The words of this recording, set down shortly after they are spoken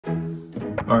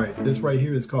All right, this right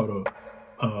here is called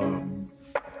a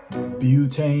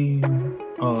butane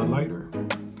lighter,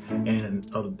 and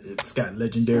it's got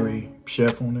legendary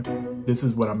chef on it. This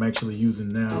is what I'm actually using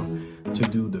now to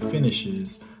do the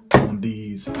finishes on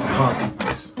these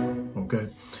boxes. Okay,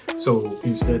 so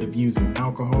instead of using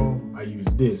alcohol, I use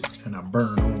this and I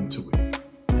burn onto it,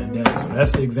 and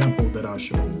that's the example that I'll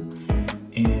show you.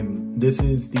 And this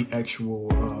is the actual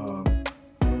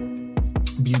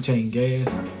butane gas.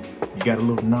 You got a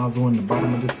little nozzle in the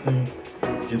bottom of this thing.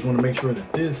 Just want to make sure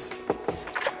that this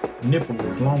nipple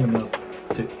is long enough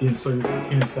to insert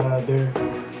inside there.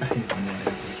 I hate when that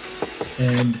happens.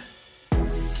 And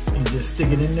you just stick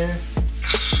it in there,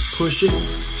 push it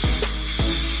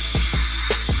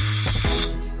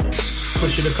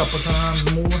a couple times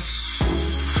more,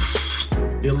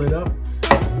 fill it up,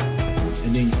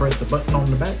 and then you press the button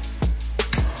on the back,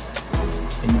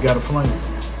 and you got a flame.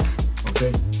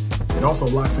 Okay, it also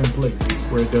locks in place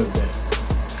where it does that.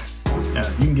 Now,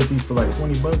 you can get these for like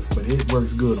 20 bucks, but it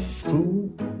works good on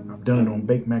food. I've done it on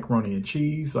baked macaroni and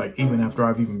cheese, like even after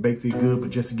I've even baked it good,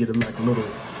 but just to get it like a little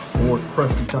more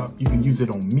crusty top. You can use it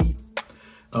on meat,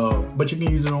 but you can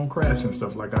use it on crafts and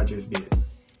stuff like I just did.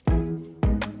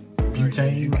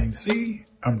 Butane, you can see,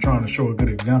 I'm trying to show a good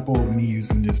example of me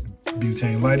using this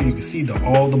butane lighter. You can see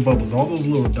all the bubbles, all those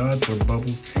little dots are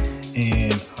bubbles.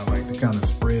 And I like to kind of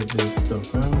spread this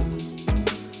stuff out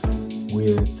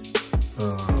with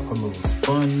a little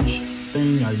sponge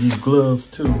thing. I use gloves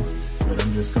too, but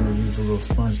I'm just gonna use a little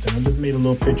sponge thing. I just made a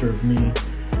little picture of me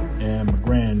and my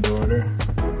granddaughter,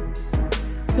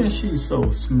 since she's so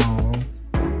small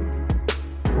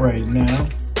right now.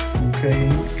 Okay, you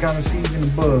can kind of see even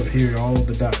above here all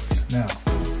the dots. Now,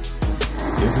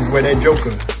 this is where that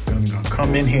joker is gonna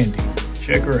come in handy.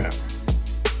 Check her out.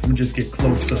 Let me just get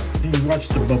close up. And you watch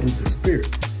the bubbles disappear,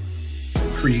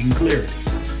 creating clarity.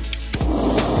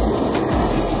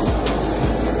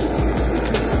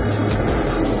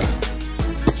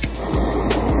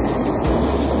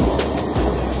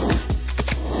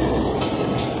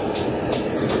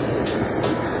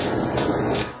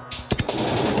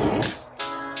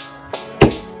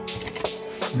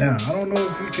 Now, I don't know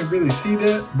if you can really see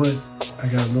that, but I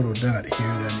got a little dot here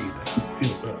that I need to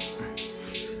fill up.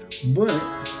 But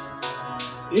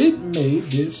it made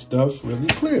this stuff really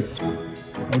clear.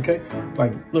 Okay,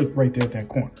 like look right there at that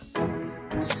corner.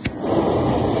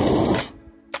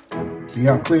 See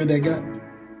how clear that got?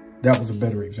 That was a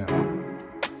better example.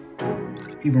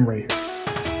 Even right here.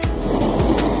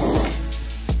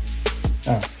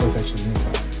 That's actually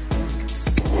inside.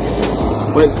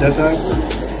 But that's how it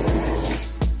works.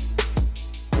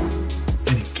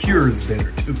 And it cures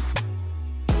better too.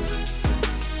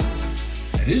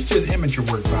 And it's just amateur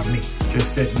work by me,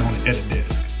 just sitting on the edit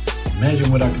desk.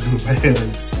 Imagine what I could do if I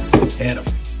had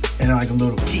like a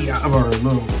little kiosk or a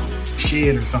little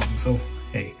shed or something. So,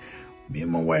 hey, me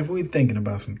and my wife, we're thinking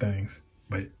about some things,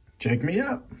 but check me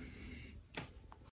out.